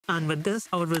and with this,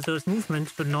 our visitor's movement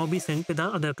should now be synced with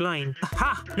our other client.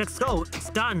 Aha! Let's go! It's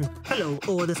done! Hello,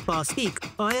 over this past week,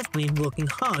 I have been working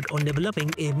hard on developing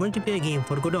a multiplayer game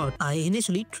for Godot. I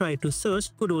initially tried to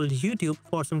search good old YouTube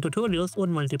for some tutorials on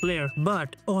multiplayer,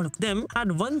 but all of them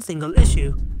had one single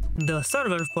issue. The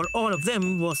server for all of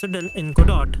them was written in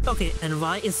Godot. Okay, and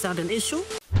why is that an issue?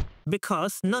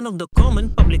 Because none of the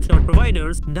common public cloud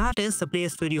providers, that is the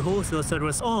place where you host your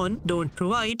servers on, don't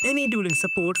provide any tooling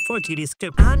support for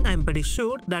GDScript, and I'm pretty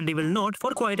sure that they will not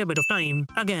for quite a bit of time.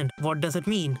 Again, what does it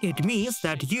mean? It means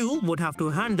that you would have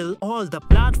to handle all the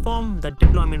platform, the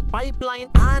deployment pipeline,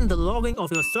 and the logging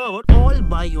of your server all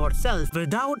by yourself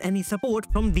without any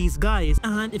support from these guys.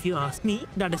 And if you ask me,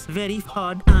 that is very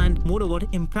hard and moreover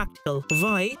impractical.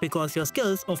 Why? Because your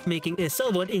skills of making a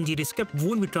server in GDScript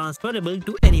won't be transferable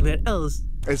to anywhere else.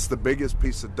 It's the biggest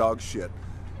piece of dog shit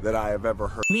that I have ever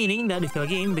heard. Meaning that if your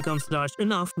game becomes large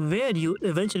enough where you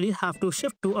eventually have to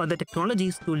shift to other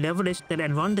technologies to leverage their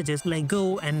advantages like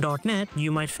Go and .NET,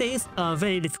 you might face a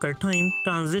very difficult time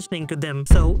transitioning to them.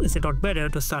 So is it not better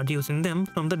to start using them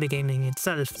from the beginning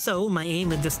itself? So my aim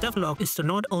with this devlog is to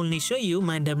not only show you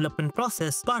my development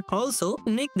process, but also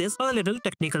make this a little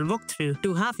technical walkthrough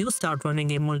to have you start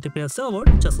running a multiplayer server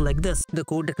just like this. The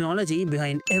core technology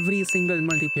behind every single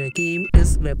multiplayer game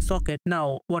is WebSocket.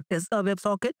 Now, what is a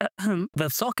WebSocket?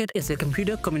 WebSocket is a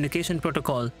computer communication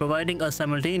protocol providing a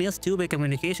simultaneous two-way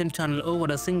communication channel over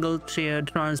a single shared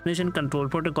transmission control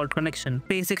protocol connection.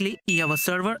 Basically, you have a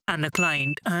server and a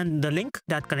client, and the link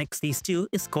that connects these two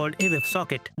is called a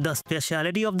WebSocket. The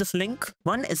speciality of this link,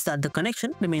 one is that the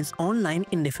connection remains online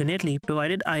indefinitely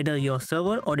provided either your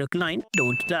server or your client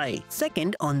don't die.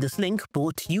 Second, on this link,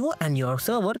 both you and your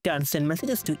server can send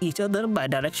messages to each other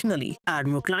bidirectionally. Add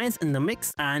more clients in the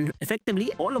mix and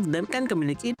effectively all of them can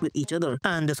communicate with each other.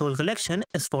 And this whole collection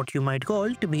is what you might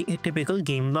call to be a typical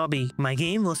game lobby. My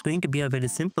game was going to be a very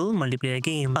simple multiplayer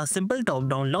game. A simple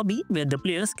top-down lobby where the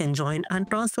players can join and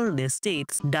transfer their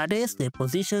states, that is, their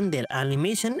position, their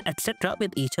animation, etc.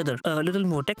 with each other. A little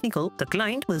more technical, the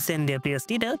client will send their players'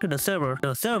 data to the server.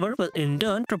 The server will in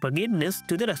turn propagate this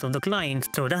to the rest of the clients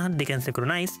so that they can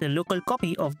synchronize the local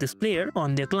copy of this player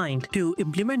on their client. To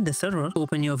implement the server,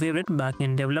 open your favorite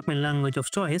backend development language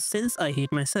of choice. Since I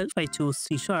hate myself, I chose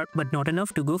C#, but not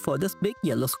enough to go for this big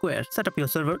yellow square. Set up your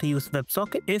server to use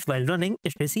WebSocket. If while running,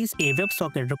 it receives a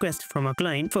WebSocket request from a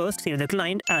client, first save the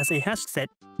client as a hash set,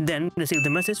 then receive the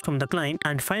message from the client,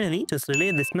 and finally just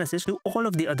relay this message to all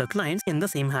of the other clients in the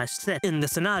same hash set. In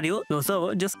this scenario, your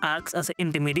server just acts as an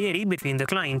intermediary between the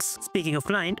clients. Speaking of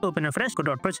client, open a fresh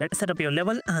Godot project, set up your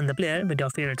level and the player with your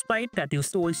favorite sprite that you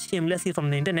stole shamelessly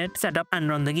from the internet, set up and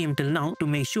run the game till now to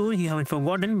make sure you haven't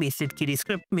forgotten basic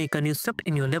GDScript. Make a new script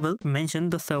in your level, mention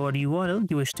the server URL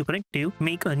you wish to connect to,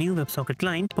 make a new WebSocket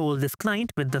client, poll this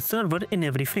client with the server in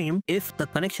every frame. If the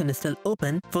connection is still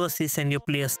open, first you send your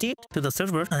player state to the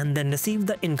server and then receive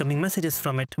the incoming messages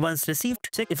from it. Once received,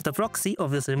 check if the proxy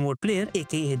of this remote player,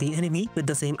 aka the enemy with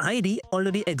the same ID,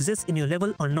 already exists in your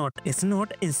level or not. If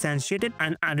not, instantiate it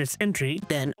and add its entry.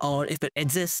 Then, or if it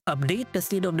exists, update the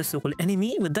state of the local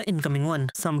enemy with the incoming one.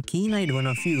 Some keen-eyed one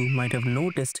of you might have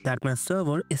noticed that my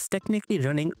server is technically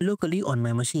running locally on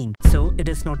my machine. So it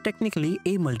is not technically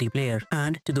a multiplayer,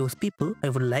 and to those people I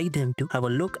would like them to have a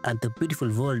look at the beautiful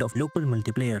world of local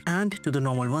multiplayer. And to the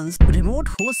normal ones, remote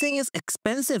hosting is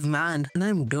expensive, man, and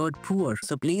I'm dirt poor,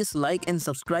 so please like and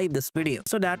subscribe this video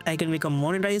so that I can become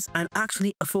monetized and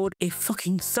actually afford a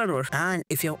fucking server. And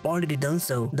if you have already done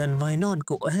so, then why not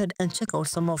go ahead and check out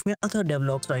some of my other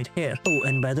devlogs right here. Oh,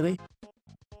 and by the way,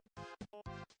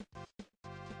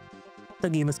 the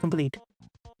game is complete.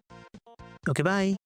 Okay, bye.